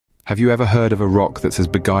Have you ever heard of a rock that's as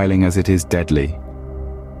beguiling as it is deadly?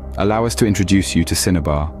 Allow us to introduce you to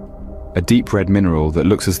Cinnabar. A deep red mineral that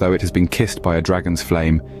looks as though it has been kissed by a dragon's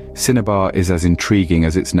flame, Cinnabar is as intriguing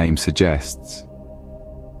as its name suggests.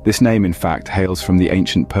 This name, in fact, hails from the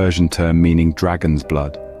ancient Persian term meaning dragon's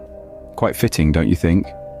blood. Quite fitting, don't you think?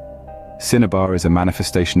 Cinnabar is a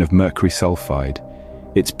manifestation of mercury sulfide,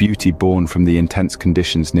 its beauty born from the intense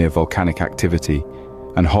conditions near volcanic activity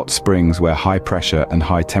and hot springs where high pressure and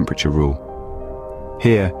high temperature rule.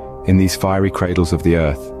 Here, in these fiery cradles of the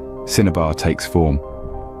earth, Cinnabar takes form.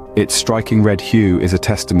 Its striking red hue is a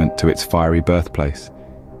testament to its fiery birthplace,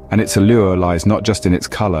 and its allure lies not just in its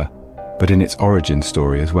color, but in its origin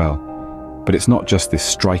story as well. But it's not just this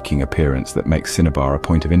striking appearance that makes Cinnabar a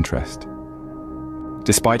point of interest.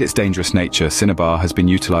 Despite its dangerous nature, Cinnabar has been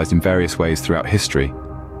utilized in various ways throughout history.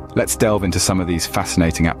 Let's delve into some of these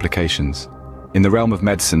fascinating applications. In the realm of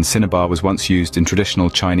medicine, Cinnabar was once used in traditional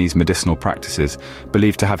Chinese medicinal practices,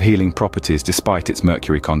 believed to have healing properties despite its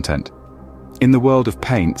mercury content. In the world of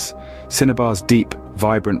paints, Cinnabar's deep,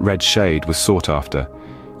 vibrant red shade was sought after,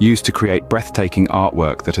 used to create breathtaking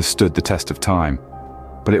artwork that has stood the test of time.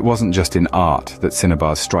 But it wasn't just in art that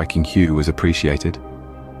Cinnabar's striking hue was appreciated.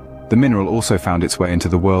 The mineral also found its way into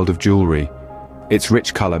the world of jewelry, its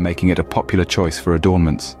rich color making it a popular choice for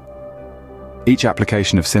adornments. Each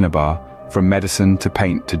application of Cinnabar, from medicine to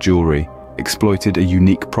paint to jewelry, exploited a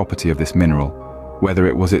unique property of this mineral, whether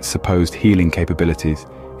it was its supposed healing capabilities,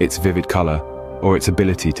 its vivid color, or its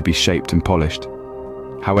ability to be shaped and polished.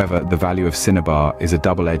 However, the value of Cinnabar is a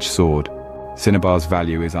double-edged sword. Cinnabar's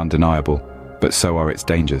value is undeniable, but so are its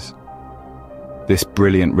dangers. This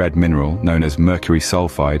brilliant red mineral, known as mercury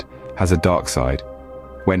sulfide, has a dark side.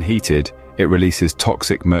 When heated, it releases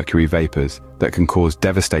toxic mercury vapors that can cause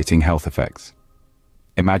devastating health effects.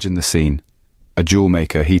 Imagine the scene: a jewel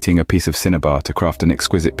maker heating a piece of Cinnabar to craft an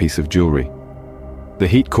exquisite piece of jewelry. The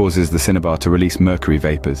heat causes the Cinnabar to release mercury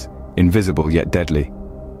vapors, invisible yet deadly.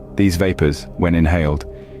 These vapors, when inhaled,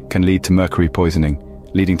 can lead to mercury poisoning,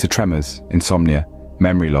 leading to tremors, insomnia,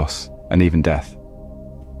 memory loss, and even death.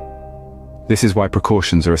 This is why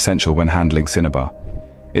precautions are essential when handling Cinnabar.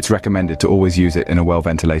 It's recommended to always use it in a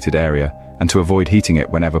well-ventilated area and to avoid heating it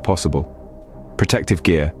whenever possible. Protective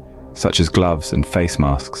gear, such as gloves and face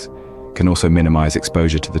masks, can also minimize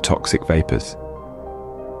exposure to the toxic vapors.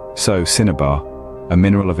 So, Cinnabar, a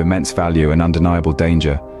mineral of immense value and undeniable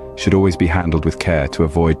danger, should always be handled with care to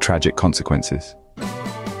avoid tragic consequences.